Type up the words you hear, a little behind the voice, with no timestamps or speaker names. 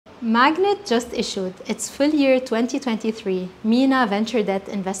MAGNiTT just issued its full year 2023 MENA Venture Debt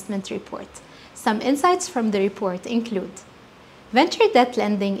Investment Report. Some insights from the report include: venture debt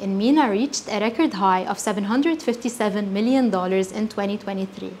lending in MENA reached a record high of $757 million in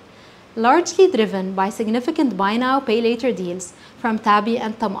 2023, largely driven by significant buy now, pay later deals from Tabi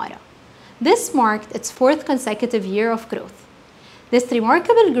and Tamara. This marked its fourth consecutive year of growth. This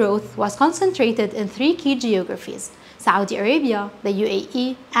remarkable growth was concentrated in three key geographies: Saudi Arabia, the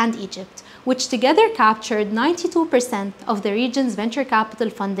UAE, and Egypt, which together captured 92% of the region's venture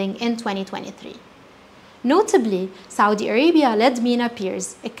capital funding in 2023. Notably, Saudi Arabia led MENA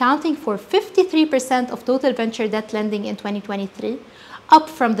peers, accounting for 53% of total venture debt lending in 2023, up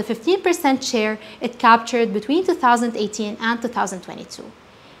from the 15% share it captured between 2018 and 2022.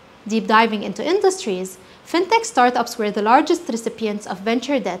 Deep diving into industries, fintech startups were the largest recipients of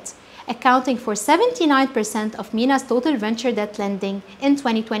venture debt, accounting for 79% of MENA's total venture debt lending in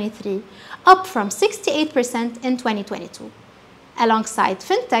 2023, up from 68% in 2022. Alongside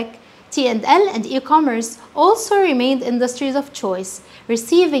fintech, T&L and e-commerce also remained industries of choice,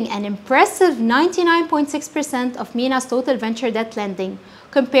 receiving an impressive 99.6% of MENA's total venture debt lending,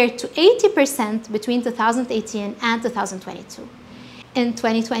 compared to 80% between 2018 and 2022. In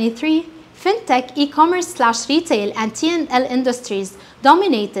 2023, fintech, e-commerce/retail, and T&L industries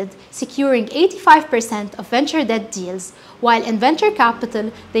dominated, securing 85% of venture debt deals, while in venture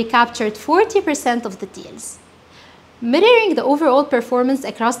capital, they captured 40% of the deals. Mirroring the overall performance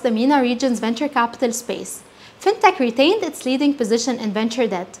across the MENA region's venture capital space, fintech retained its leading position in venture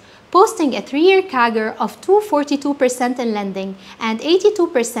debt, posting a 3-year CAGR of 242% in lending and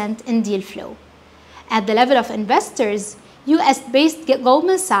 82% in deal flow. At the level of investors, US-based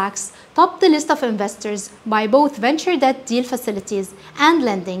Goldman Sachs topped the list of investors by both venture debt deal facilities and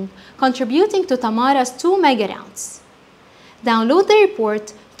lending, contributing to Tamara's 2 mega rounds. Download the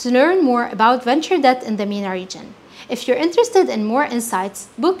report to learn more about venture debt in the MENA region. If you're interested in more insights,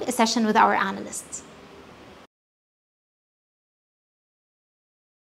 book a session with our analysts.